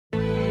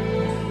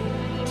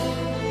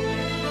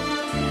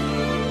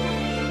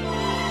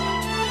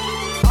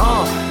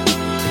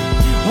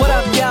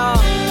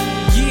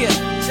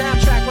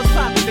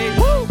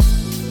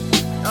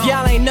If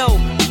y'all ain't know,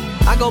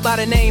 I go by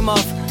the name of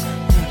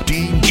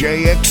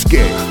DJ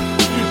Escape.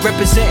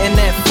 Representing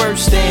that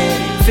first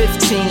and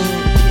 15.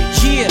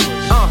 Yeah,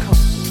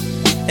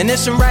 and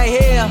this one right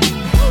here,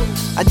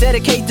 I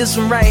dedicate this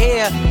one right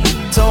here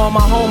to all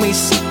my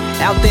homies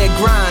out there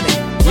grinding.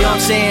 You know what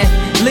I'm saying?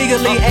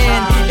 Legally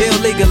and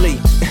illegally.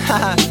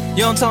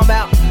 You know what I'm talking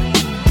about?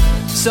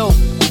 So,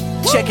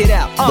 check it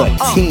out. The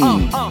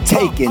team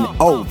taking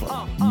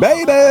over,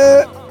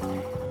 baby.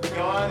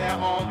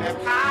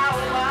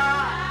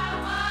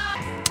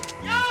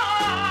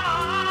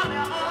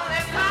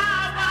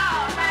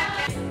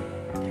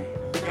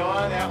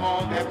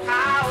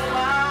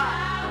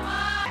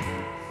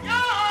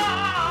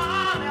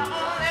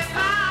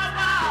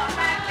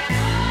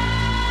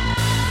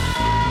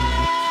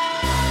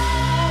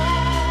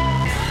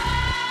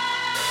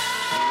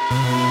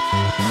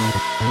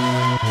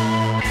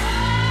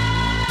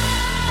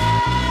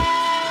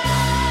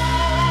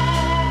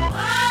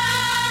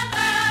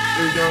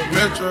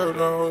 Metro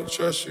don't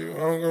trust you,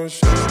 I'm gon'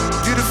 show you.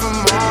 Beautiful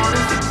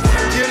morning,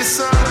 you're the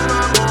sun of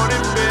my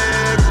morning,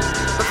 babe.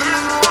 Nothing in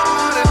the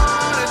morning.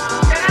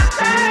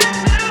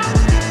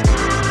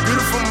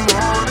 Beautiful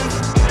morning,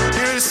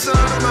 you're the sun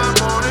of my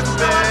morning,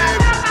 babe.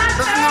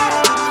 Nothing in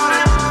the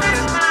morning.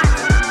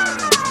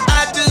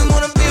 I just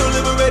wanna feel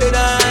liberated, I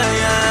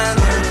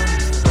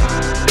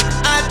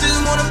just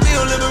wanna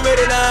feel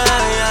liberated,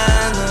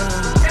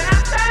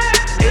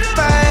 If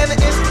I ever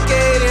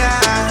instigated,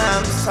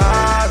 I'm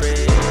sorry.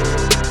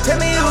 Tell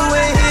me who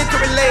in here can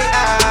relate.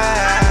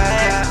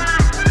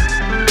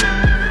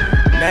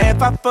 Now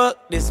if I fuck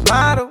this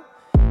model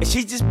and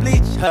she just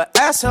bleach her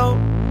asshole,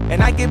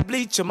 and I get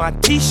bleach on my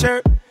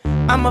t-shirt,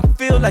 I'ma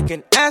feel like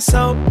an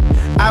asshole.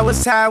 I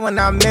was high when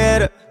I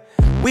met her.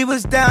 We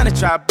was down at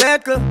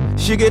Tribeca.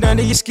 She get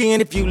under your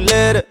skin if you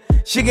let her.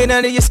 She get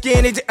under your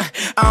skin.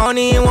 I don't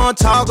even wanna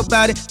talk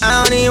about it.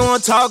 I don't even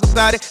wanna talk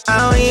about it. I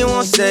don't even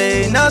wanna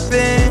say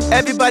nothing.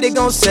 Everybody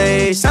gon'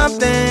 say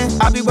something.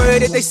 I'll be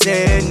worried if they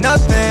say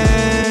nothing.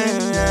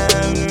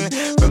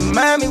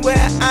 Remind me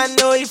where I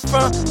know you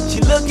from.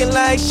 She looking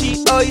like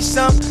she owe you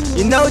something.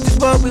 You know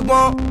just what we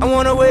want. I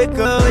wanna wake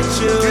up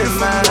with you in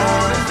my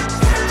morning.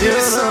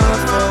 Beautiful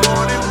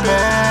morning,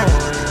 babe.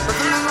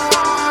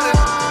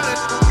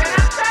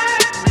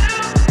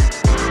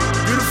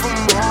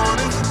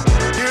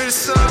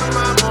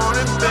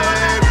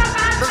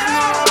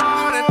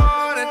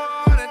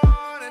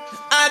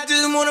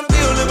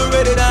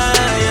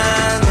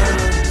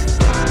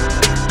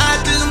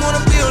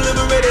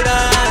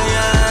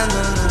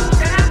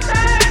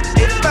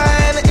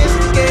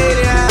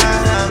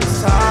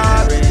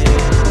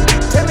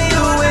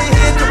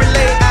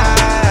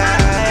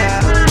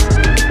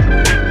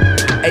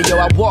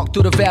 I walk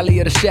through the valley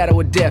of the shadow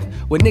of death,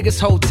 where niggas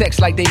hold text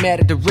like they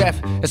mad at the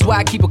ref. That's why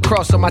I keep a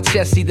cross on my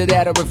chest, either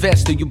that or a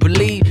vest. Do you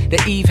believe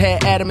that Eve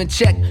had Adam in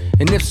check?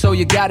 And if so,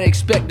 you gotta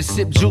expect to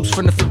sip juice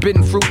from the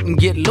forbidden fruit and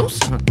get loose.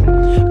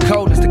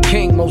 Cold as the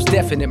king, most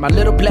definite. My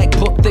little black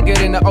book thicker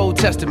than the Old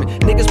Testament.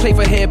 Niggas pay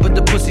for head, but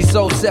the pussy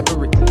so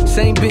separate.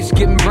 Same bitch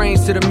giving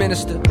brains to the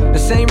minister. The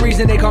same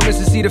reason they call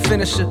Mr. C the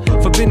finisher.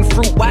 Forbidden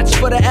fruit, watch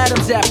for the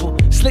Adam's apple.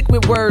 Slick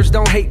with words,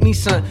 don't hate me,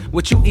 son.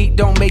 What you eat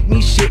don't make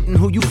me shit, and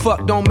who you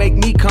fuck don't make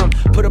me come.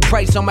 Put a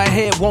price on my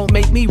head, won't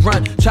make me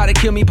run. Try to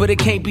kill me, but it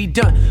can't be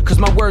done, cause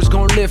my words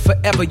gon' live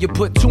forever. You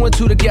put two and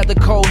two together,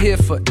 cold here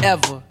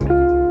forever.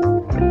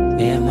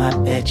 Me and my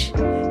bitch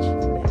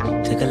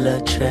took a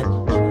little trip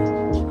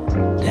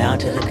down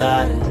to the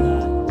garden.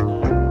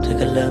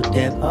 Took a little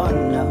dip, oh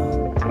no.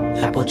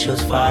 Apple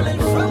juice falling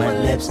from her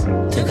lips.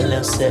 Took a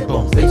little sip.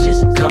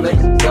 Bitches come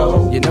and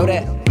go. You know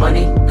that.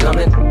 Money come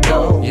and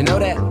go. You know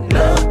that.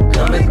 Love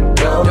come and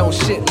go. Don't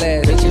shit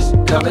last.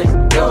 Bitches come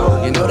and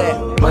go. You know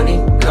that. Money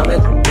come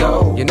and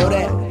go. You know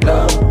that.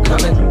 Love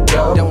come and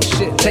go. Don't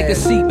shit. Take a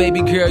seat,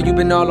 baby girl. You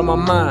been all on my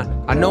mind.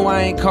 I know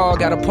I ain't called,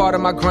 got a part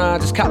of my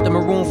grind. Just copped the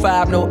Maroon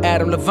 5, no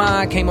Adam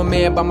Levine. Came a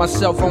man by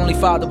myself, only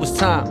father was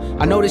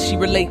time. I know that she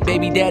relate,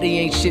 baby daddy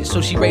ain't shit,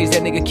 so she raised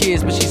that nigga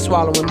kids, but she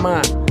swallowing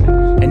mine.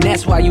 And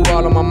that's why you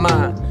all on my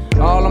mind.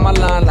 All on my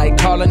line like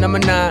caller number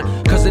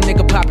 9. Cause a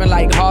nigga poppin'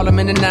 like Harlem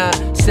in the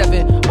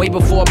 9-7. Way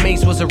before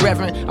Mace was a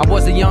reverend. I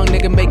was a young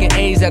nigga making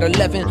A's at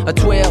 11 or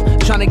 12.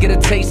 Tryna get a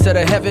taste of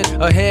the heaven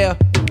or hell.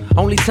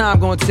 Only time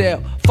gon'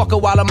 tell. Fuck her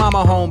while her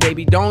mama home,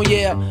 baby, don't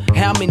yell.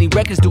 How many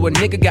records do a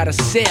nigga gotta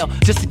sell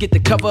just to get the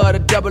cover of the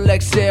double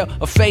XL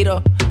or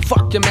fader?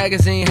 Fuck your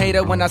magazine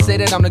hater. When I say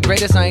that I'm the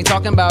greatest, I ain't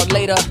talking about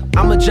later.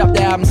 I'ma drop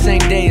the album same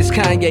day as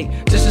Kanye,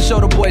 just to show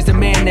the boys the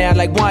man now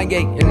like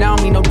Wanye. And I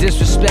don't mean no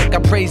disrespect, I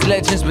praise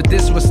legends, but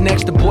this what's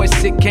next. The boy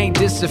sick, can't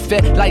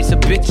disaffect. Life's a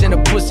bitch and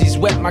the pussy's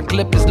wet. My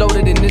clip is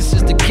loaded and this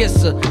is the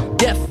kisser.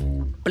 Death,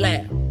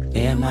 black.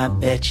 Me and my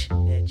bitch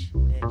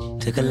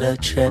took a little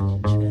trip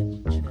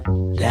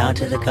down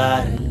to the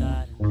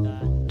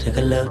garden. Took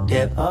a little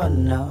dip, oh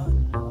no.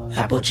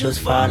 Apple juice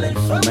falling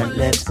from her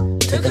lips.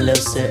 Took a little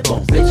sip.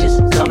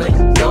 Bitches come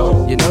and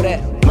go. You know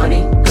that.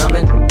 Money come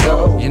and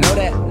go. You know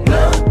that.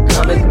 Love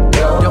come and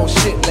go. Don't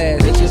shit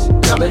last.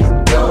 Bitches come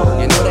and go.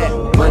 You know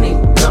that. Money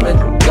come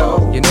and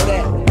go. You know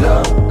that.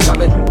 Love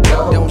come and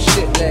go. Don't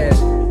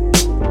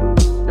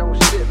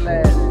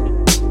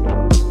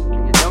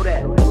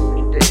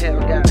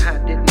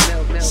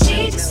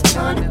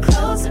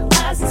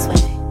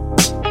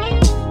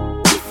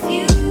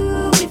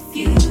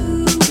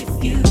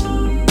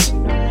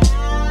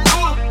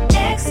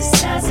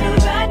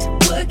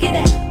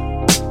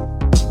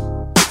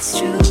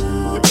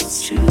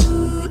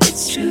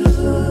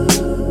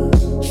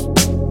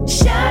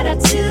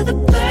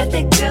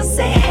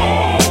say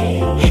hey,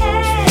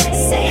 hey,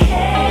 say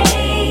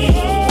hey,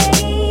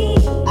 hey.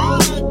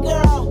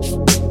 Girl.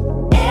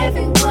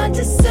 Everyone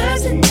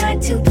deserves a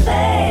night to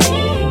play,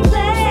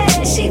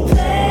 play. She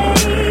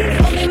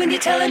plays only when you're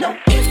telling them.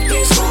 If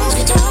these walls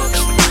can talk,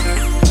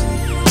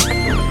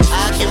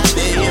 I can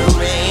feel your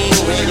rain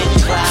when it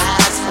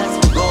cries.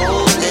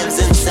 Gold lives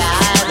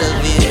inside of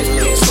you. if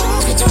these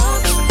walls can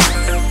talk,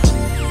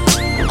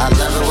 I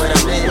love it when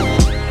I'm in it.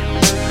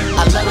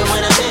 I love it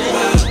when I'm in it.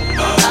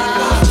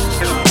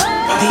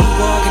 Deep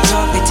water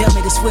talk, they tell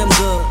me to swim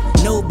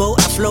good. No boat,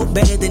 I float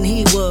better than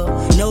he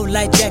would. No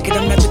life jacket,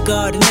 I'm not the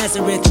God of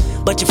Nazareth.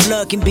 But your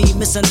flood can be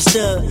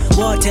misunderstood.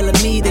 War telling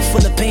me they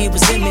full of pain,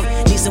 resentment.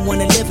 Need someone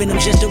to live in them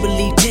just to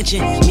relieve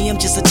tension. Me, I'm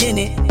just a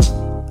tenant.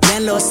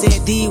 Landlord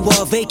said the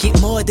wall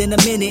vacant more than a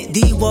minute.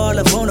 The wall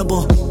are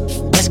vulnerable.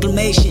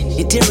 Exclamation,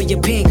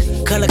 interior pink,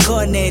 color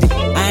coordinated.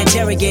 I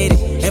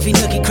interrogated every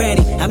nook and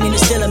cranny. I mean,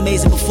 it's still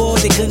amazing. Before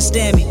they couldn't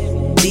stand me.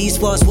 These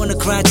walls wanna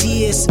cry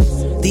tears.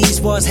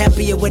 These walls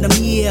happier when I'm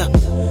here.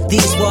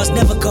 These walls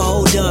never can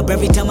hold up.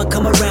 Every time I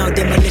come around,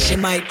 demolition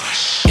might.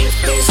 if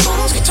these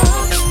walls can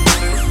talk,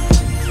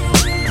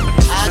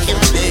 I can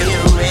feel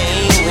your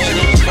rain when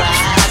it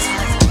cries.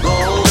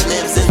 Gold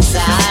lives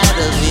inside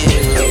of you.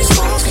 if these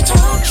walls can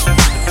talk,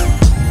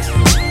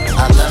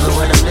 I love it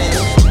when I'm in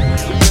it.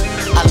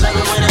 I love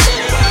it when I'm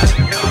in it.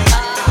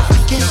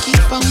 Can't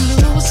keep on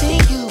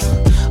losing you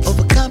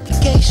over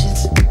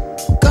complications.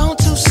 Gone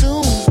too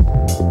soon.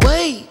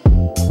 Wait,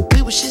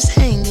 we was just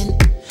hanging.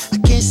 I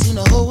can't seem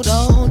to hold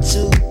on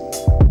to.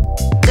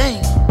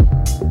 Dang,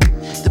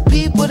 the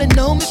people that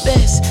know me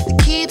best,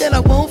 the key that I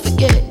won't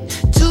forget.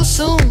 Too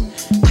soon,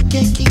 I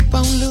can't keep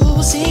on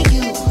losing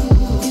you.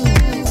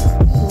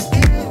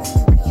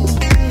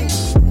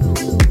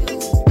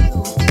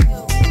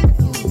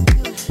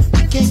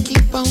 I can't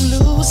keep on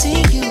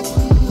losing you.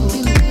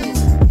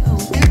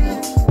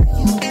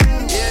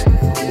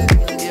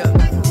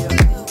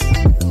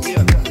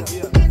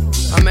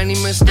 How many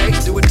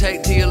mistakes do it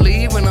take till you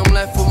leave? When I'm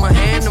left with my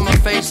hand and my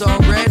face all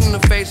red and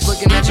the face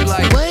looking at you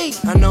like, Wait,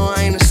 I know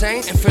I ain't a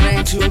saint if it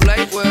ain't too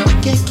late. Well,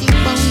 can't keep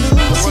on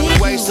losing run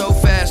away you. so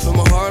fast, but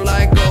my heart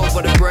like gold,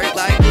 but it break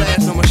like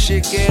glass. Know my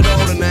shit get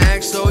old and I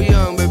act so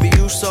young. Baby,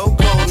 you so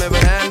cold, never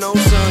had no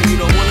son. You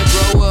don't wanna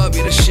grow up,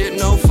 yeah, the shit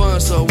no fun.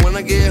 So when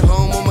I get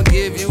home, I'ma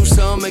give you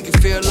some, make you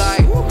feel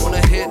like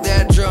wanna hit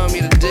that drum.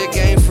 Yeah, the dick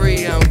ain't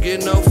free, I don't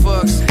get no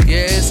fucks.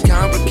 Yeah, it's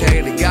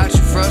complicated, got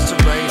you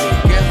frustrated.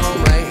 Get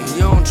home late,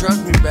 you don't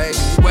trust me, baby.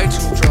 Way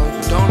too drunk,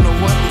 you don't know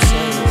what I'm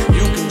saying.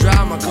 You can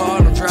drive my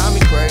car, don't drive me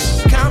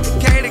crazy.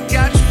 Complicated,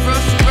 got you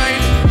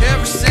frustrated.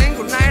 Every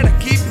single night I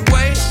keep you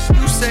waiting.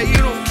 You say you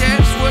don't care,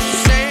 that's what you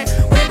saying.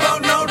 We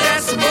both know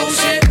that's some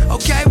bullshit.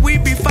 Okay, we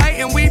be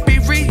fighting, we be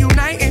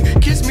reuniting.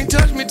 Kiss me,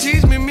 touch me,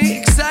 tease me, me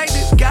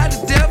excited. Got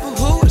a devil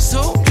who is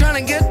who, trying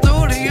to get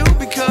through to you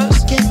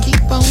because Can't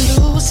keep on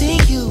losing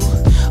you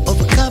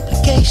over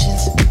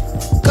complications.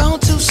 Gone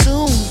too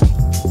soon.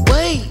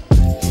 Wait,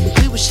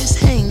 we was just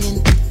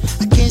hanging.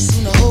 I can't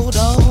seem to hold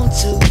on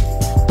to.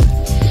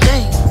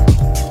 Dang,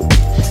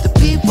 the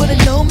people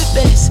that know me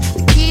best,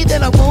 the key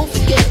that I won't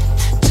forget.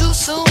 Too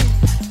soon.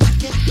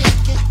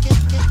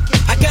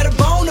 I got a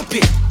bone to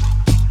pick.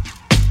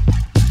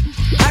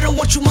 I don't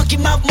want you monkey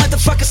mouth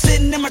motherfucker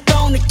sitting in my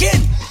throne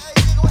again.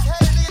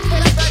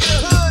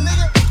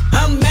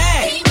 I'm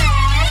mad,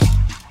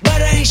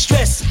 but I ain't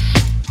stressing.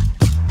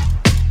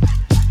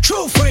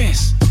 True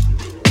friends.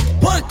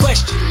 One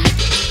question.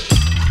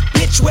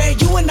 Bitch, where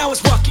you and I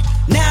was walking.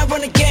 Now I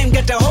run the game,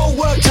 got the whole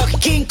world talking.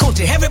 King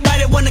Kunta,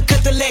 everybody wanna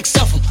cut the legs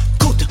off him.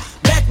 Kunta,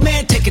 black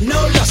man taking no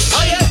losses.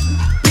 Oh yeah.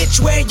 Bitch,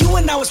 where you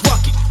and I was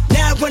walking.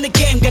 Now I run the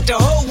game, got the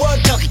whole world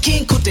talking.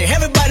 King Kunta,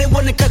 everybody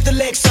wanna cut the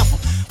legs off him.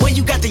 When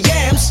you got the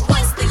yams.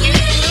 what's the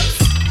use?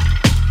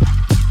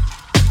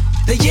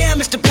 The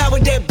yam is the power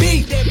that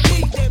be.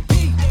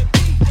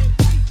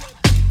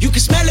 You can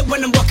smell it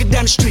when I'm walking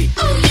down the street.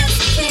 Oh yes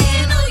we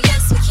can, oh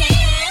yes we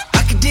can.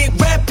 I can dig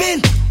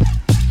rapping,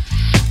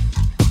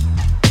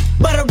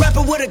 but a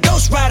rapper with a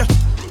ghost rider.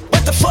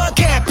 What the fuck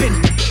happened?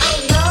 Oh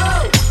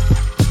no,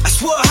 I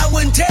swore I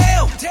wouldn't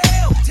tell.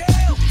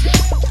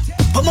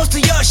 But most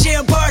of y'all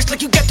sharing bars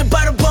like you got the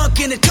bottom bunk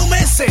in a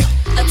two-man sale.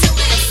 a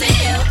two-man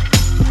sale.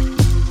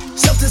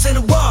 Something's in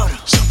the water.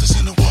 Something's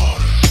in the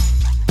water.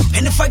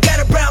 And if I got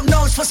a brown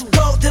nose for some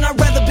gold, then I'd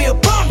rather be a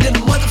bum than a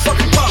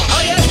motherfucking bum.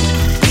 Oh yeah.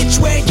 Bitch,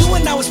 where you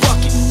and I was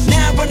walking.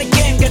 Now I run the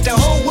game, got the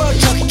whole world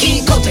talking.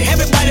 King Kunta,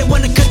 everybody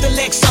wanna cut the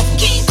legs off him.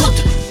 King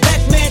Kunta,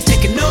 black man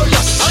taking no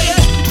losses. Oh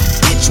yeah.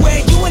 Bitch, where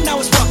you and I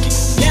was walking.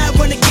 Now I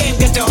run the game,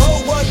 got the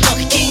whole world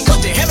talking. King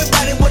Kunta,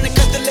 everybody wanna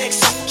cut the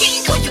legs off him.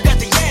 King Kunta, you got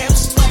the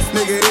yams.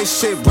 Nigga, this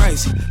shit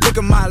crazy. Look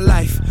at my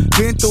life.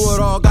 Been through it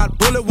all, got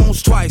bullet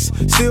wounds twice.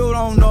 Still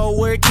don't know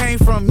where it came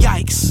from,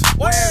 yikes.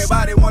 Why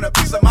everybody want a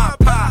piece of my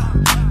pie?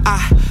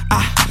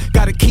 I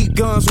gotta keep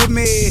guns with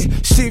me.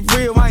 Shit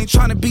real, I ain't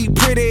tryna be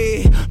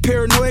pretty.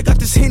 Paranoid, got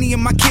this Henny in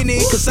my kidney.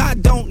 Cause I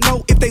don't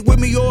know if they with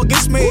me or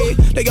against me.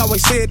 They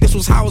always said this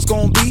was how it's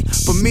gonna be.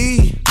 But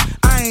me,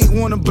 I ain't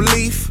wanna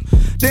believe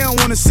They don't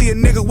wanna see a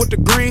nigga with the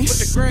green.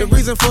 The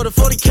reason for the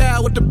 40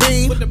 cal with the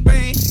beam.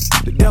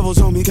 The devil's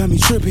on me, got me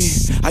tripping.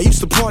 I used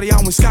to party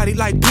out with Scotty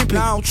like pimpin'.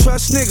 Now I don't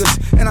trust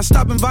niggas, and I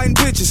stop inviting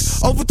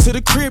bitches over to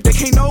the crib. They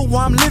can't know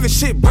where I'm living.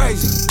 Shit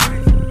brazy.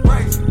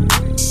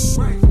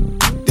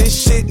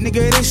 This shit,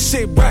 nigga, this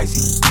shit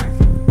brazy.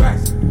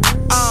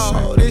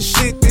 Oh, this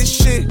shit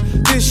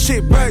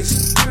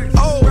brazy.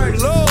 Oh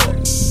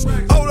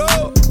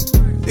Lord,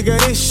 nigga,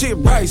 this shit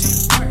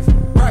brazy.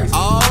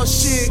 Oh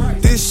shit,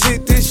 this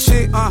shit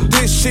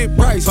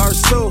brazy.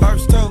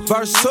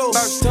 Verse 2.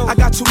 I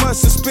got too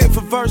much to spit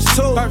for verse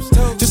 2.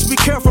 Just be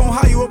careful on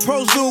how you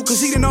approach dude,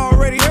 cause he done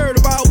already heard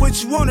about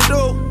what you wanna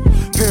do.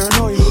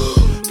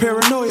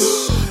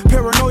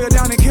 Paranoia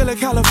down in Killer,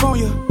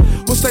 California.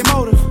 What's they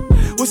motive?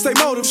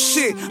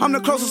 Shit, I'm the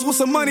closest with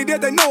some money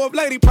that they know of.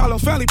 Lady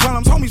problems, family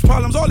problems, homies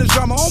problems, all this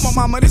drama on my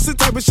mama. This the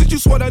type of shit you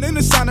swear that in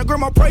the sign.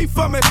 Grandma pray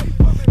for me.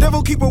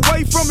 Devil keep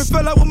away from me.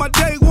 Fell out with my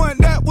day one.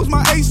 That was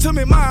my ace to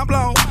me, mind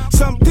blown.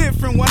 Something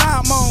different when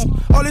I'm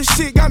on. All this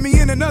shit got me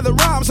in another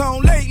rhyme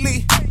zone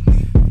lately.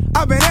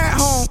 I've been at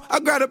home. I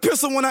grab a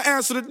pistol when I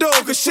answer the door,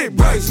 cause shit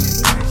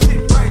brazy.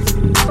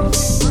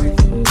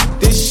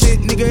 This shit,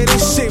 nigga,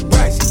 this shit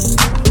brazy.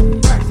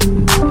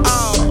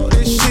 Oh,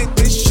 this shit brazy.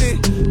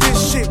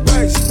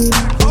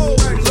 Oh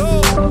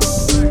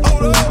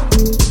Lord,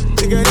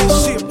 nigga,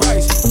 this shit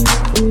brazy.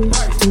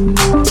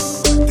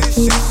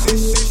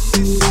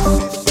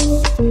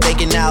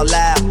 Thinking out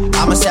loud,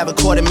 I must have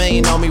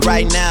 $250,000 on me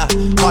right now.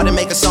 Hard to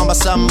make a song about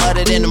something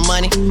other than the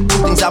money. Two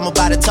things I'm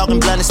about to talking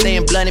blunt and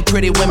staying blunt.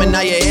 Pretty women,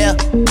 are you here?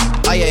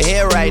 Are you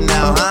here right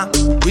now, huh?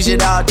 We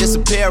should all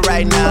disappear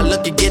right now.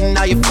 Look, you're getting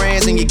all your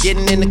friends and you're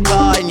getting in the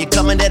car and you're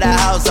coming to the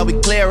house. Are we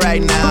clear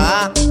right now,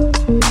 huh?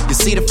 You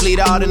see the fleet,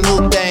 all the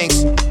new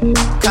things.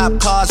 Cop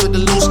cars with the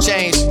loose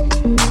change.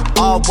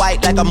 All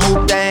white like a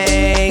mood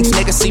things.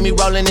 Niggas see me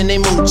rolling and they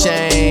mood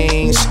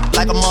change.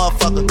 Like a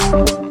motherfucker.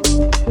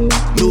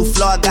 New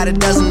floor, I got a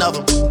dozen of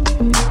them.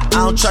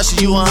 I don't trust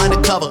you, you are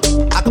undercover.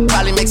 I could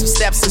probably make some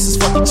stepsisters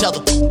fuck each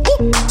other.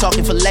 Woo!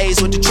 Talking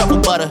fillets with the truffle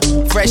butter.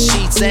 Fresh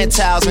sheets and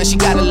towels, man, she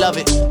gotta love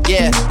it.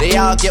 Yeah, they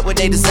all get what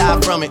they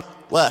desire from it.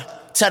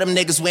 What? Tell them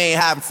niggas we ain't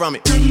hiding from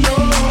it.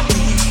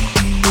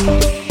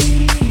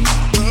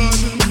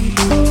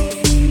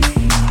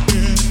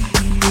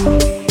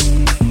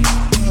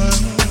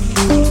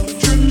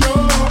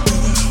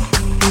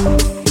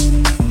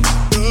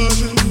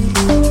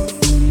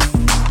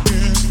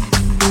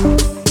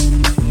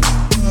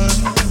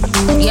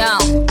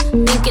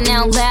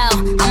 Out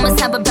loud, I must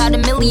have about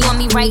 $1 million on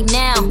me right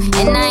now.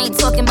 And I ain't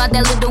talking about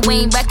that Lil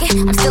Wayne record.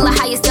 I'm still the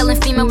highest selling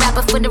female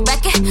rapper for the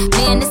record.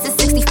 Man, this is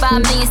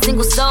 65 million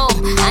single soul.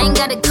 I ain't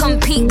gotta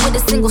compete with a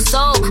single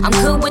soul. I'm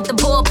good with the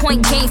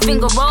ballpoint game,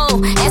 finger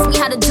roll. Ask me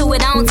how to do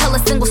it, I don't tell a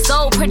single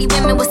soul. Pretty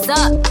women, what's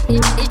up?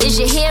 Is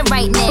your hair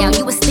right now?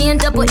 You a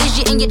stand up or is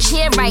you in your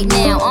chair right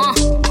now?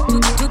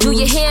 Do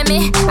you hear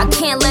me? I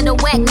can't let a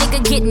whack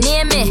nigga get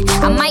near me.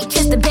 I might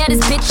kiss the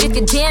baddest bitch, you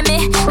can damn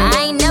it.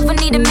 I ain't never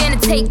need a man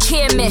to take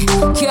care of me.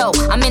 Yo,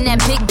 I'm in that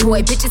big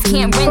boy, bitches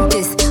can't rent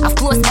this. I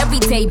floss every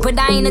day, but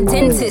I ain't a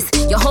dentist.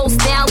 Your whole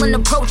style and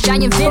approach, I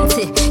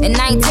invented. And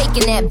I ain't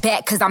taking that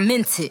back, cause I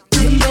meant it.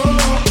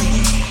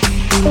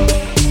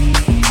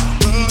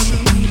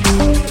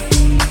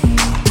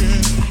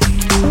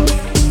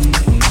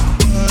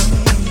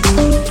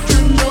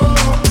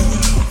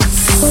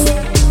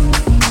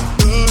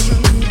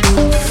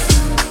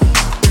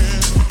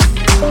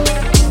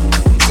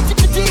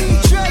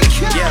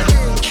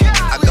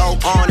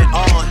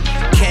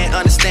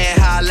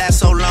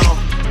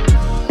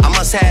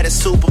 Had his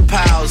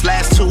superpowers,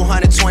 last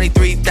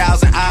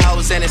 223,000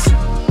 hours, and it's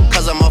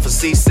cause I'm off of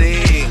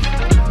CC,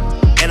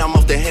 and I'm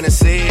off the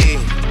Hennessy,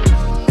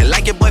 and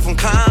like your boy from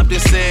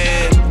Compton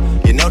said,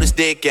 you know this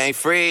dick ain't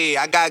free.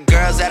 I got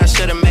girls that I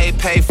should've made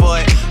pay for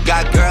it,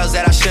 got girls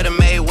that I should've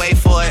made wait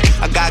for it,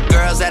 I got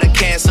girls that'll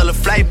cancel a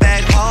flight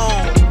back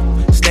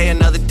home, stay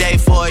another day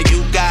for it.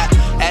 You got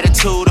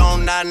attitude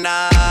on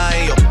nana,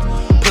 yo,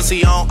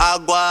 pussy on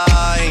agua,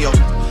 yo,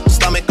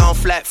 stomach on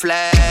flat,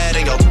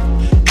 and yo,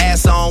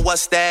 ass on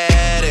what's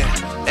that?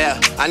 And, yeah,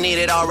 I need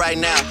it all right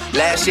now.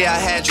 Last year I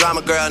had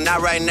drama, girl,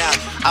 not right now.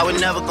 I would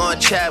never go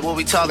and chat what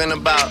we talking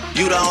about.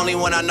 You the only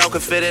one I know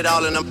could fit it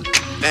all in them.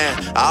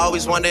 Man, I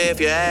always wonder if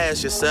you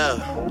ask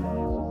yourself,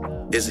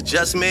 is it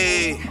just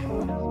me?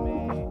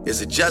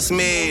 Is it just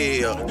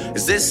me? Or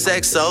is this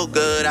sex so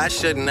good I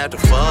shouldn't have to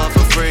fuck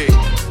for free?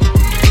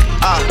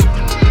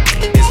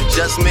 Is it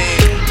just me?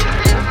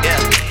 Yeah,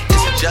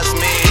 is it just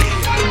me?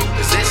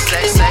 Is this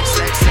sex?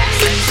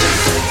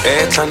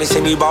 Every time they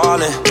see me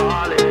ballin',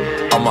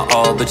 all my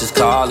old bitches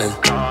callin'.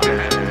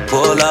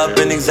 Pull up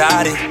in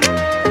anxiety,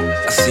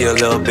 I see a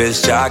little bitch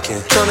jockin'.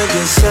 Tryna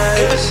get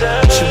saved,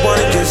 she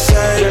wanna get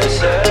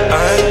saved.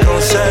 I ain't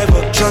gon' save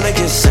her, tryna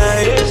get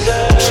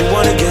saved. She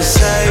wanna get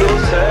saved,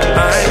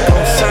 I ain't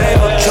gon'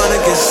 save her. Tryna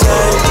get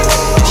saved,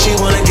 she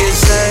wanna get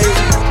saved.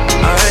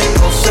 I ain't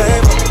gon'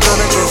 save her,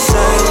 tryna get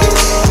saved.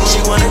 She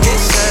wanna get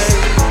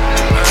saved,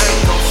 I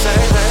ain't gon'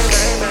 save her.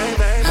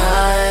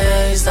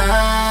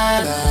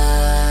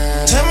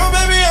 Tell my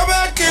baby I'm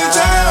back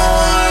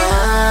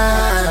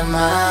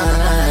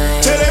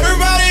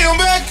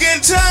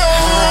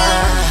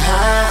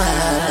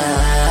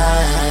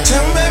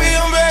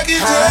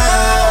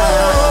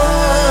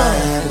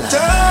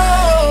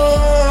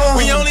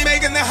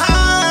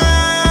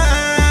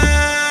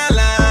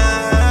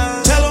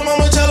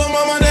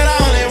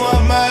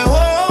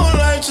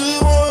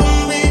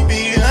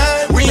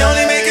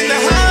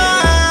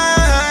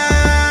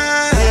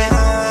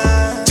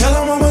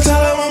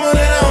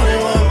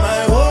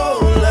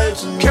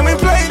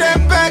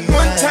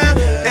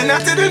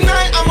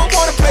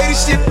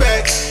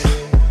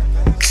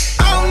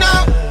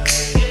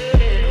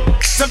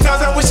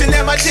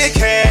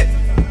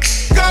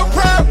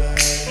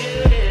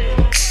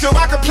so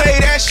I can play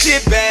that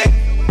shit back.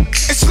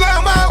 In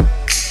slow-mo.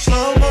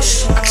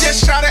 I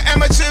just shot an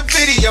amateur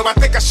video, I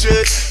think I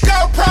should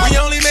go pro. We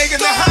only making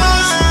the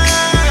house.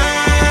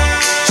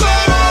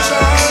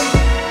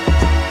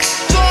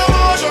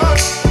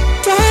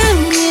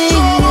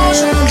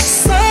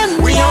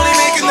 We only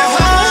making the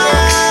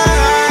house.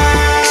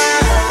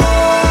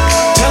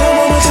 Tell her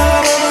one more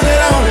time, mama, that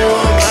I only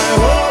want my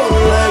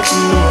whole life to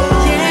know.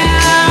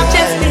 Yeah, I'm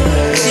just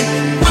living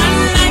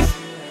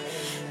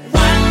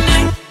one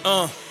night,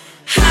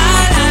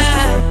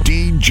 high.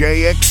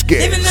 DJ X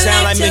Games.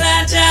 Sound like me.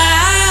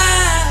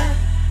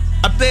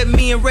 I bet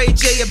me and Ray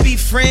J will be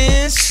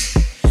friends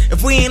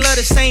if we ain't love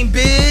the same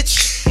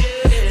bitch.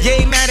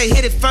 Yeah, ain't matter,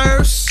 hit it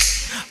first.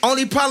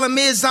 Only problem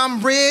is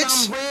I'm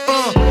rich.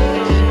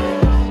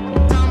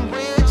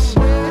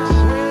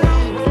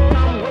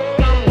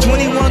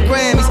 21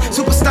 Grammys,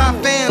 superstar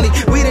family.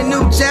 We the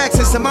new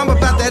Jacksons, I'm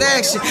about that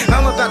action.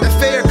 I'm about that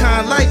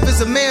Farrakhan. Life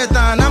is a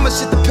marathon. I'ma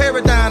shit the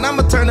paradigm.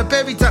 I'ma turn up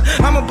every time.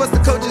 I'ma bust the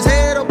coach's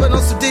head open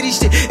on some Diddy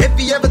shit. If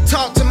he ever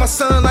talk to my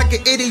son like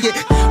an idiot.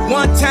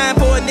 One time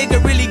for a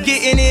nigga really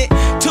getting it.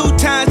 2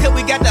 times till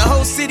we got the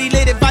whole city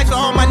lit. Advice for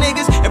all my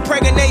niggas and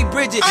pregnant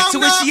Bridget. So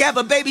when she have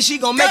a baby, she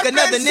gon' make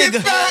another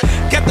nigga.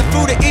 Got the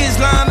fruit of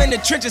Islam in the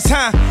trenches,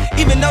 huh?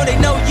 Even though they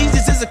know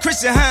Jesus is a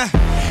Christian, huh?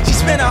 She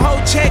spent a whole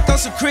check on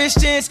some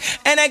Christians,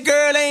 and that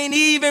girl ain't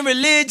even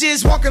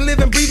religious. Walking,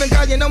 living, breathing,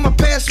 God, you know my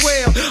past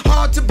well.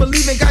 Hard to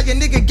believe in, God, your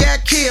nigga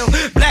got killed.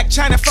 Black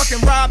China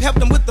fucking Rob helped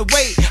him with the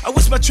weight. I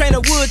wish my trainer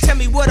would tell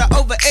me what I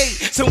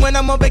overate. So when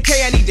I'm on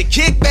vacay, I need to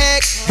kick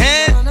back,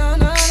 huh?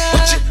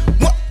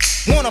 What?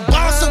 Want a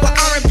boss or an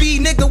R&B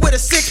nigga with a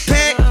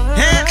 6-pack,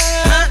 huh?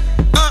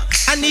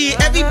 I need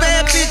every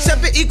bad bitch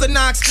up at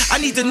Equinox. I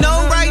need to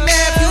know right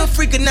now if you a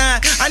freak or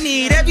not. I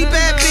need every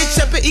bad bitch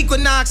up at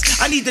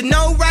Equinox. I need to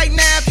know right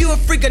now if you a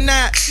freak or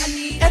not. I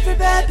need every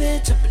bad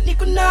bitch up in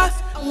Equinox.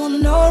 I wanna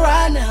know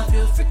right now if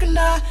you a freak or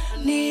not.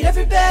 I need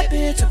every bad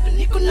bitch up in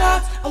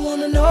Equinox. I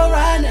wanna know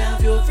right now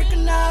if you a freak or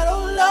not.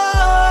 Oh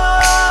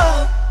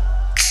Lord,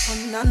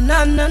 oh na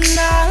na na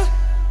na.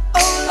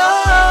 Oh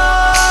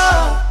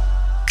Lord,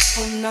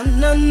 oh na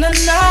na na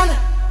na.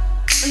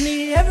 I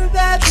need every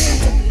bad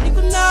bitch up in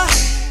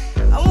Equinox.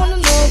 I wanna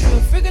know if you're a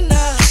freak or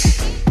not.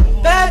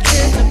 Bad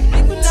bitch up in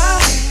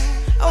Equinox.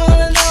 I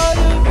wanna know if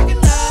you're a freak or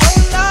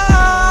not.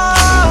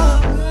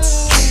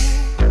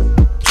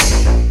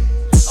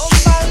 Oh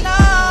my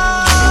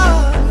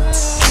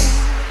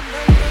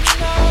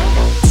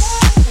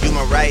Lord. You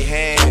my right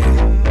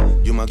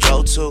hand, you my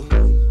go-to.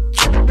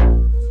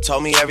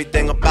 Told me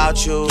everything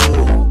about you,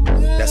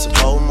 that's a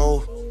bold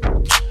move.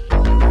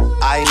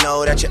 I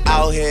know that you're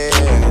out here,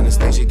 and there's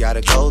things you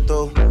gotta go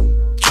through.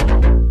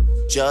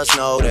 Just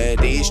know that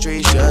these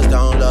streets just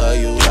don't love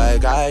you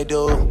like I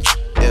do.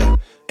 Yeah,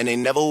 and they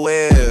never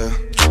will.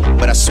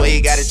 But I swear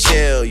you gotta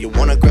chill. You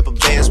wanna grip a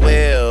Benz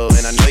wheel,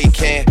 and I know you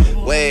can't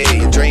wait.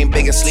 You dream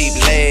big and sleep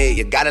late.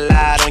 You got a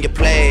lot on your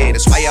plate.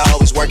 That's why you're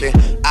always working.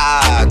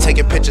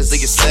 Taking pictures of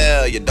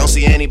yourself. You don't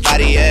see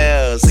anybody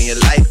else, and you're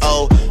like,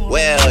 oh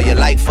well. You're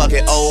like, fuck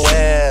it, oh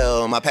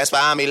well. My past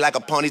behind me like a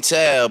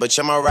ponytail, but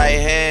you're my right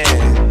hand.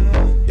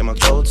 You're my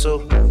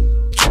go-to.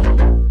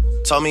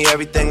 Told me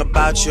everything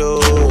about you.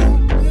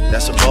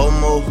 That's a bold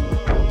move.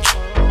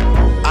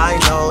 I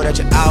know that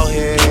you're out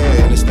here,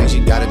 and there's things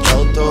you gotta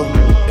go through.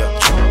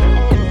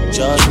 Yeah.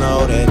 Just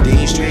know that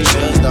these streets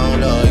just don't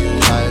love you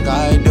like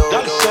I do.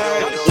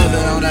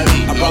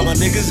 I brought my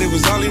niggas, it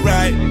was only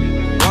right.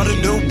 Bought a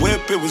new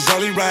whip, it was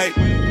only right.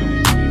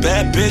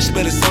 Bad bitch,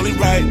 but it's only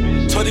right.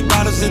 20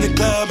 bottles in the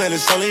club, man,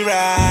 it's only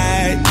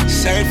right.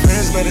 Same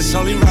friends, man, it's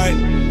only right.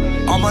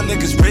 All my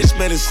niggas rich,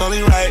 man, it's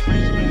only right.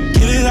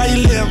 Get it how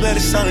you live, man,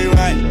 it's only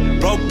right.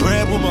 Broke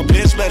bread with my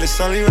bitch, man, it's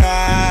only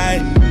right.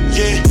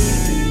 Yeah,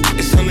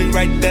 it's only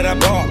right that I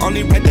bought.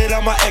 Only right that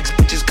all my ex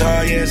bitches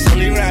call, yeah, it's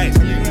only right.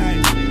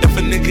 If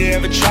a nigga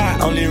ever try,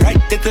 only right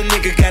that the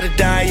nigga gotta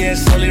die, yeah,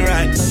 it's only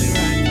right.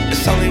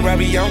 It's only right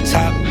we on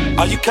top.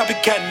 All you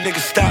copycat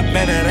niggas stop,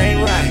 man, that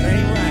ain't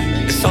right.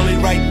 It's only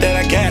right that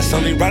I gas,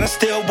 only right I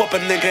still whoop a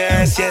nigga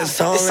ass, yeah, it's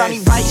only right. It's only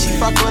right she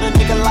fuck with a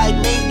nigga like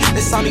me.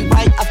 It's only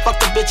right I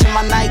fuck a bitch in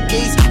my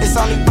Nikes. It's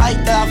only right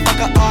that I fuck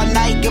her all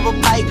night, give a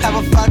pipe, have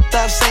her fucked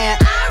up saying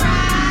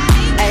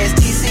ass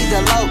TC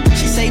the low.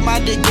 She say my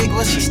dick big,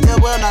 but she still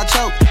will not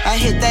choke. I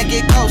hit that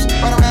get ghost,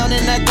 run around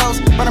in that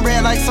ghost, run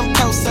around like some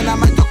toast, and I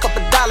might throw a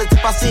couple dollars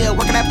if I see her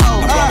working that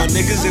pole. I brought my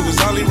niggas, it was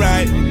only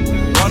right.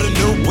 Bought a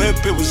new whip,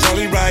 it was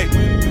only right.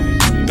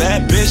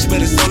 Bad bitch,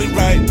 man, it's only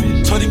right.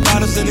 20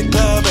 bottles in the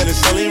club, man,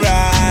 it's only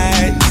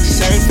right.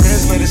 Same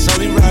friends, man, it's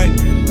only right.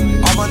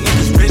 All my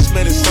niggas rich,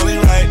 man, it's only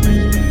right.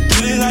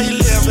 Get it how you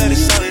live, man,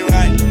 it's only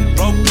right.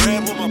 Broke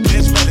bread with my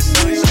bitch, man, it's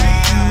only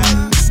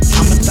right.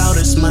 I'ma throw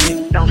this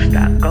money, don't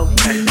stop, go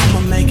crazy. I'ma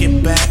make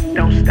it back,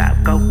 don't stop,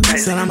 go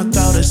crazy. Said I'ma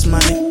throw this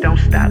money, don't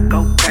stop,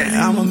 go crazy.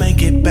 I'ma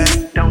make it back,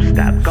 don't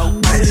stop, go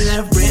crazy.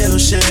 Only that real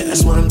shit,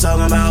 that's what I'm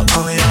talking about.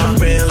 Only that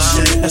real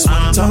shit, that's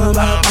what I'm talking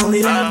about.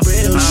 Only that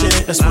real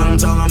shit, that's what I'm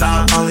talking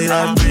about. Only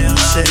that real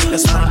shit,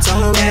 that's what I'm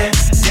talking about.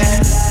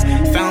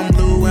 Yeah, found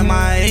blue in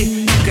my 8.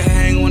 You can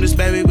hang on this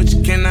baby, but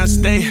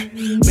stay.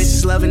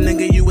 Bitches loving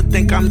nigga, you would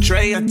think I'm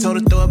Dre. I told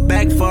her throw it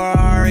back for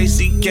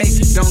RACK.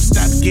 Don't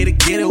stop, get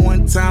it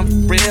one time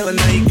for real. I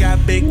know you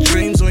got big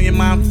dreams on your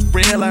mind for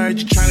real. I heard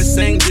you tryna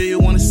sing, do you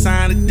wanna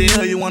sign a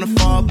deal? You wanna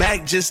fall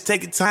back, just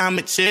take your time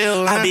and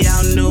chill. I be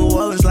out in New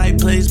Orleans like,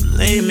 please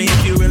believe me.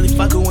 If you really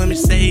fucking with me,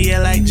 say yeah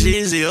like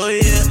Jeezy. Oh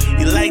yeah,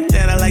 you like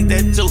that, I like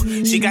that too.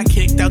 She got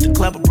kicked out the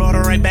club, I brought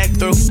her right back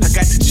through. I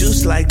got the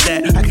juice like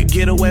that, I could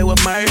get away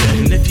with murder.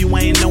 And if you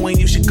ain't knowing,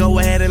 you should go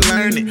ahead and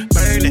learn it.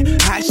 Burn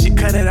it, hot shit,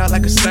 cut it out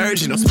like a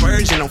surgeon. No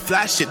spurging, don't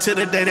fly shit till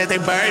the day that they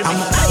burn me.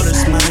 I'ma throw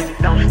this money,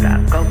 don't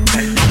stop, go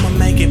crazy. I'ma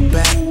make it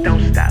back,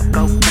 don't stop,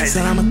 go crazy.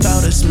 Said I'ma throw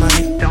this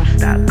money, don't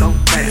stop, go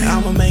crazy.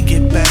 I'ma make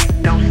it back,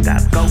 don't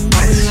stop, go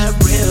crazy. Only that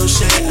real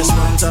shit, that's what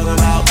I'm talking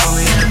about.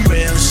 Only that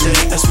real shit,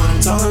 that's what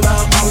I'm talking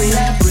about. Only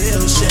that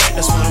real shit,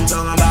 that's what I'm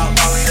talking about.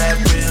 Only that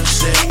real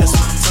shit, that's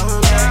what I'm talking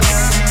about.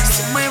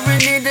 Somewhere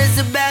in it, there's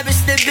a bad bitch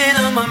that been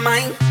on my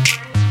mind.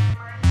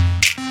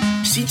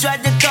 She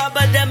tried to call,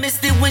 but I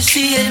missed it when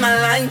she hit my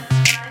line.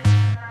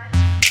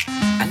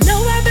 I know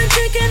I've been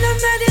drinking, I'm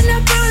not in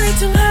a probably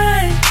too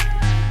high.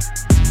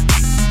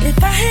 If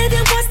I hit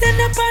it once,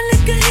 then I probably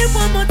could hit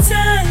one more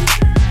time.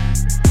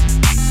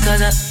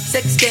 Cause a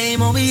sex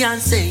game on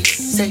Beyonce.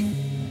 Say,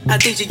 I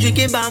think she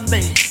drinking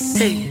Bombay.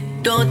 Hey,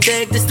 don't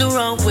take this the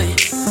wrong way.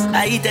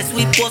 I eat that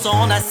sweet pasta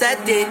on a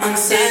Saturday.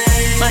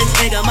 Might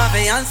make her my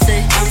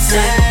fiance.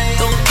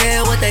 Don't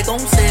care what they gon'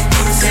 say.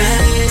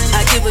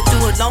 I give it to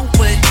a long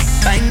way.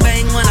 Bang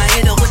bang when I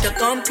hit her with the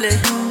gunplay.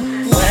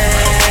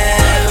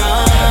 Where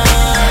are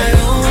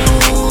you?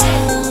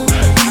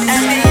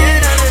 At the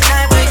end of the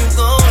night, where you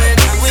going?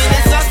 When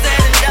it's all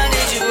said and done,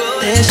 is you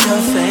rolling? It's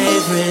your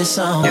favorite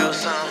song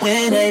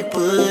when they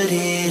put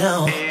it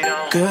on.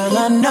 Girl,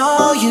 I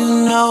know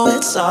you know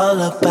it's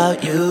all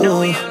about you.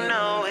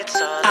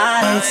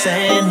 I ain't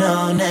saying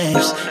no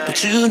names,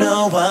 but you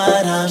know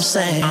what I'm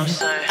saying.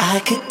 I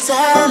could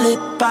tell it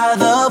by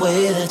the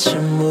way that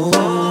you move.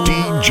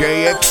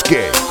 DJ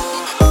XK.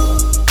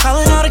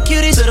 Calling all the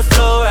cuties to the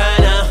floor right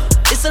now.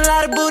 It's a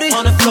lot of booty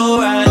on the floor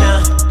right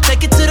now.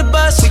 Take it to the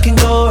bus, we can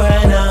go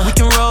right now. We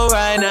can roll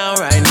right now,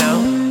 right now.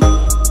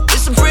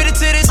 There's some pretty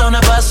titties on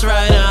the bus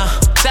right now.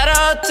 At a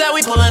hotel,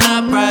 we pulling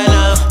up right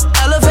now.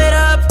 Elevator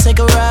up, take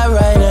a ride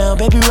right now.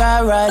 Baby,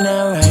 ride right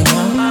now, right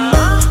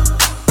now.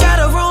 Got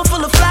a room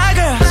full of fly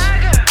girls.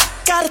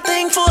 Got a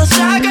thing for a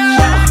shy girl.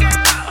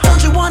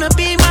 Don't you wanna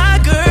be my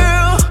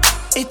girl?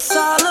 It's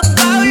all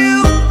about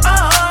you.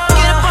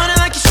 Get up on it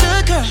like you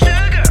should, girl.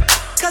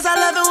 Cause I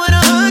love it when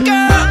a hood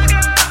girl.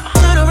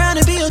 Turn around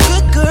and be a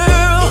good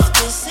girl.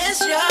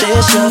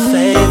 This your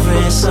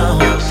favorite song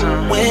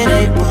when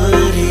they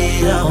put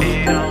it on.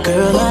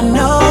 Girl, I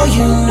know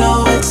you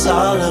know it's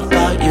all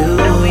about you.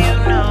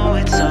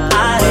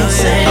 I ain't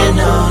saying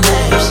no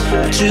names,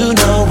 but you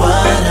know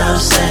what I'm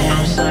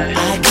saying.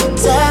 I can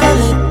tell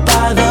it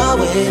by the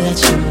way that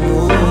you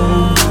move.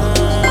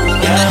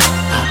 Yeah,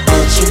 I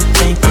bet you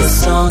think this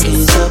song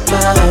is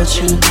about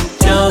you,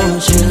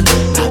 don't you?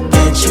 I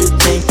bet you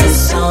think this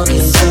song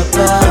is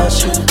about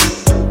you.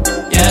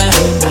 Yeah,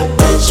 I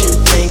bet you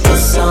think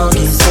this song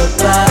is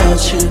about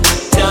you,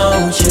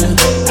 don't you?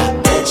 I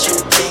bet you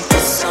think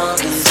this song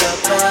is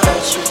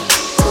about you.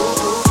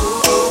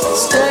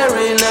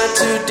 Staring at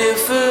two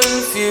different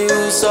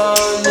views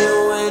on your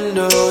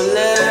window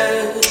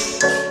ledge.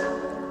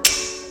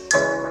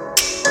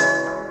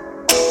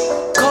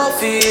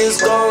 Coffee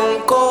is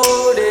gone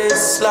cold,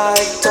 it's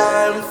like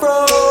time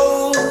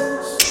froze.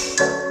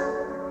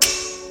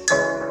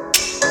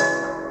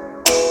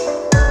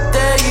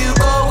 There you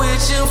go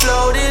with you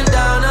floating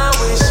down, I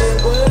wish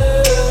it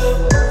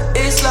would.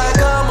 It's like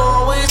I'm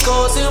always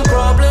causing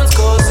problems,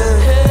 causing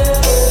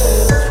hell.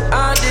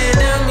 I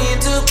didn't mean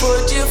to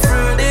put you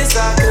through this,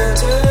 I can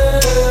tell.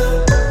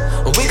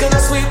 We're gonna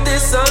sweep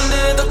this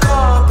under the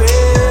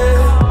carpet.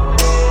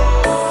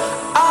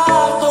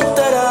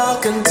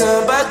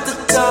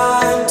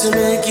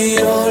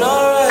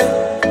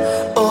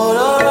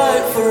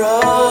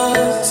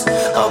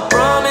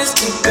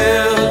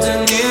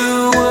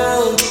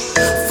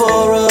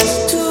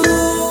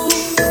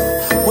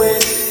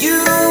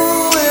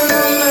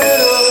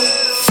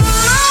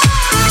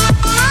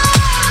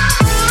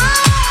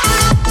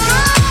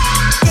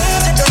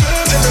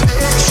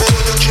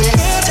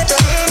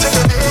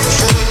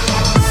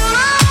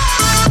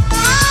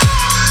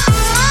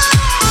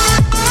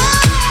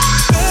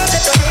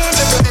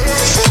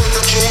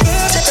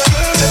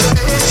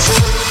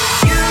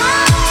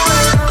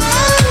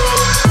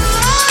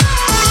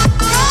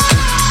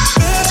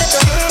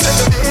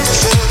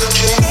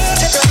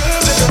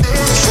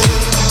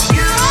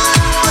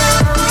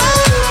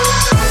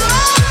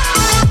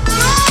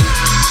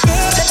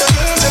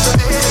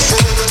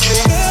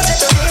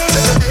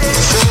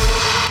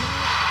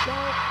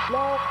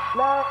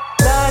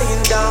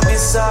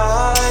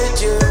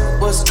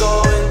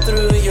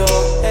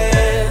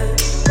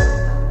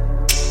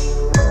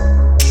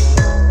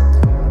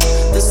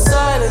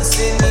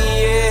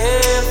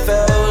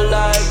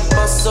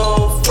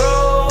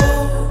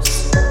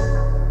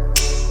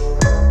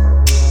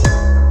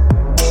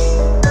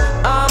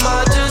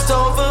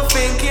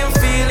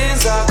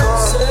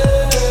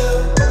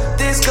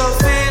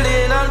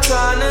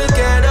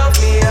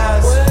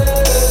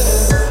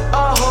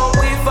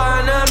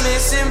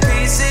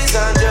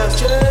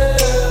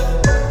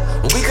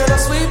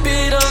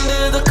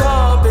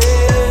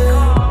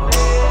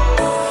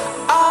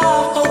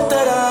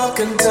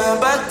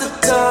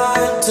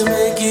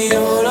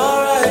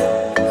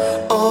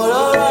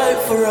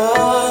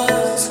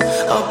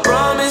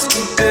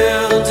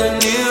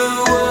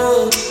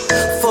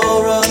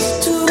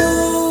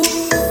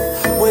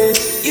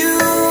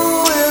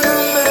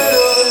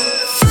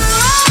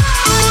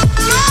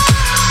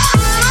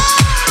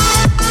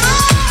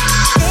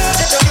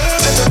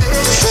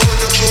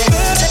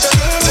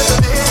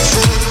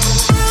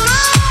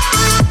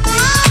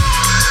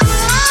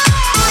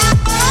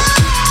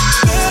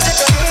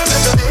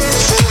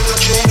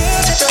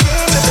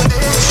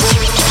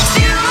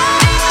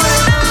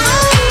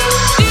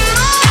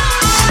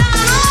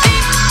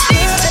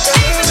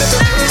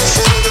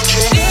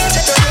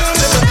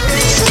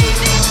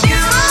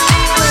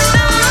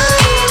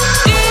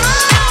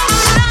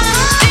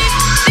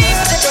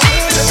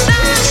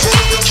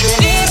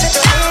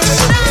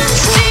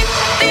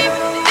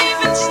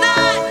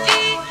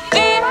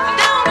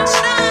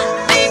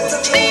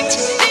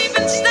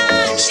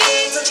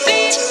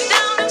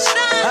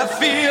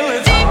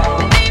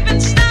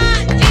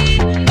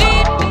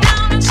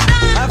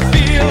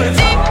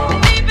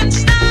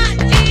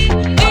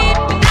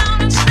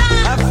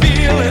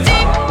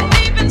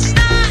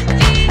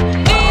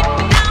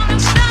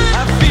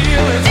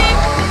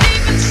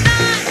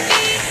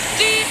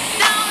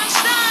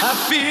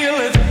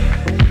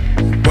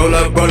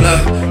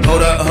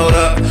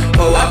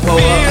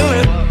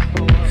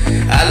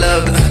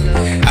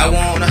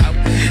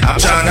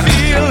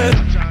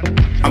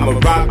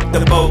 the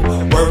boat,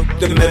 work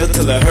the middle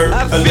till it hurt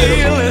a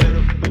little. It.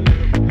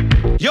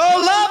 Your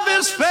love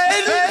is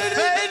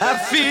fading. I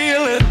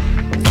feel it.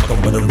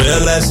 Fuckin' with a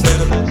real ass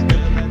nigga.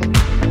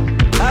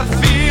 I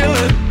feel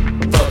it.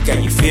 Fuck,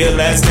 can you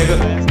feel ass nigga?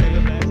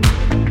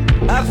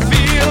 I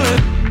feel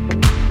it.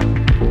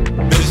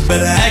 Bitch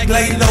better act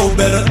like you know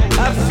better.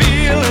 I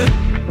feel it.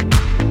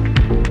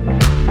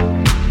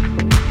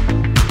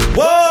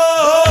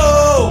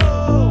 Whoa!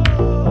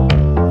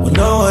 When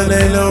no one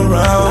ain't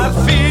around, I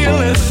feel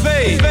it fade.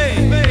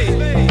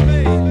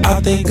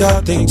 I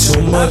think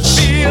too much.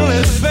 I feel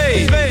it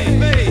fade.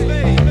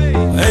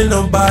 Ain't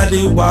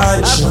nobody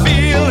watching. I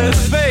feel it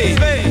fade.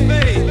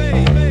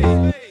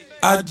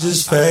 I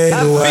just fade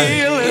away.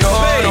 I feel it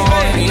fade.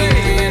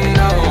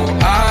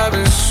 I've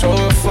been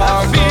so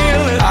far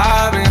gone.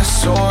 I've been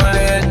so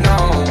let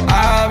down.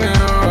 I've been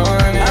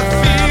running. I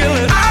feel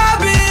it. I've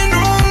been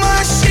on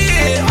my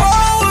shit.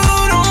 Whole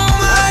world on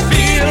my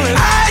dick.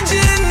 I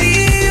just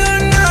need you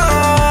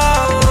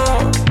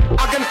now.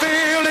 I can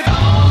feel it.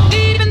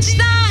 Deep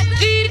inside,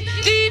 deep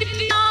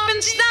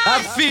inside. I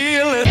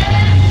feel it.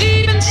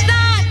 Deep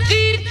inside,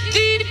 deep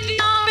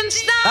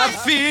inside. I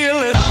feel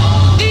it.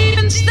 Deep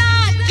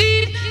inside,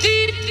 deep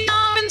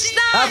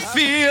inside. I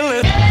feel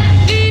it.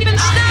 Deep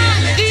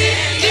inside, deep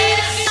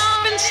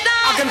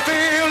inside. I can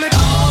feel it.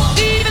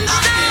 Deep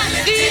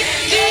inside, deep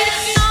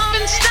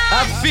inside.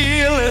 I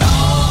feel it.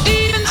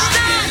 Deep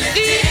inside,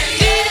 deep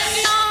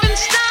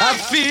inside. I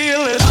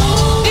feel it.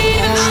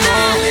 Deep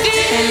inside,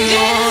 deep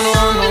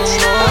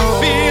inside. I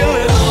feel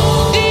it.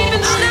 Deep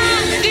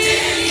inside,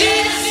 deep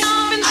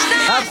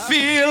inside. I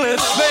feel it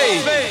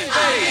fade.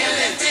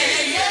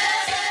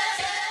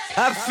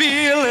 I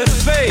feel it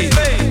fade.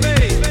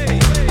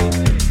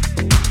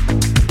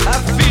 I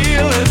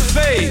feel it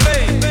fade.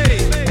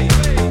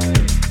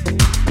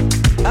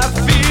 I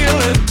feel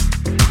it.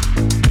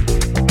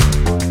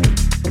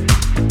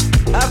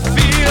 I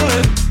feel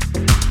it.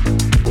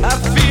 I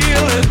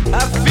feel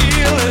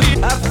it.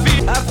 I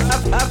feel it.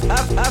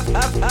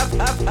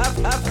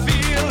 I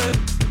feel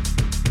it.